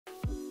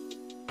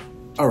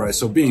All right,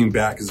 so being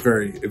back is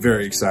very,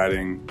 very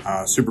exciting,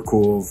 super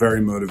cool,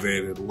 very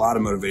motivated, a lot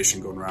of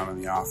motivation going around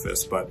in the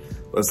office, but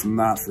let's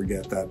not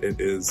forget that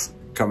it is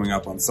coming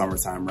up on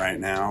summertime right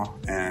now,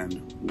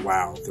 and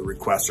wow, the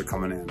requests are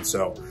coming in.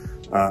 So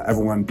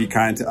everyone be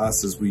kind to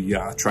us as we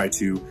try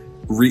to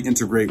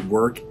reintegrate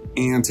work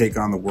and take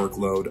on the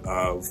workload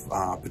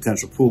of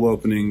potential pool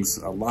openings.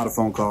 A lot of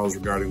phone calls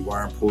regarding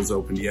why aren't pools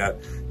open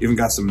yet. Even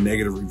got some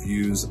negative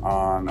reviews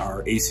on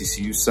our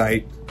ACCU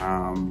site,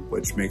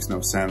 which makes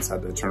no sense.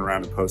 Had to turn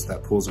around and post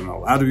that pools are not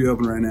allowed to be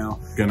open right now.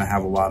 Gonna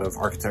have a lot of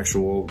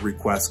architectural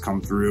requests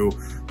come through.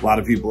 A lot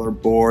of people are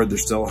bored, they're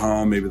still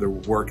home. Maybe their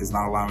work is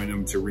not allowing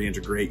them to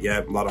reintegrate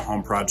yet. A lot of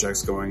home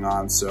projects going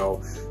on.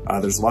 So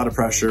there's a lot of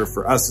pressure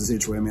for us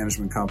as HOA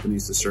management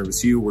companies to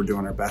service you. We're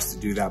doing our best to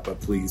do that, but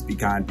please be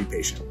kind, be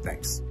patient.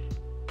 Thanks.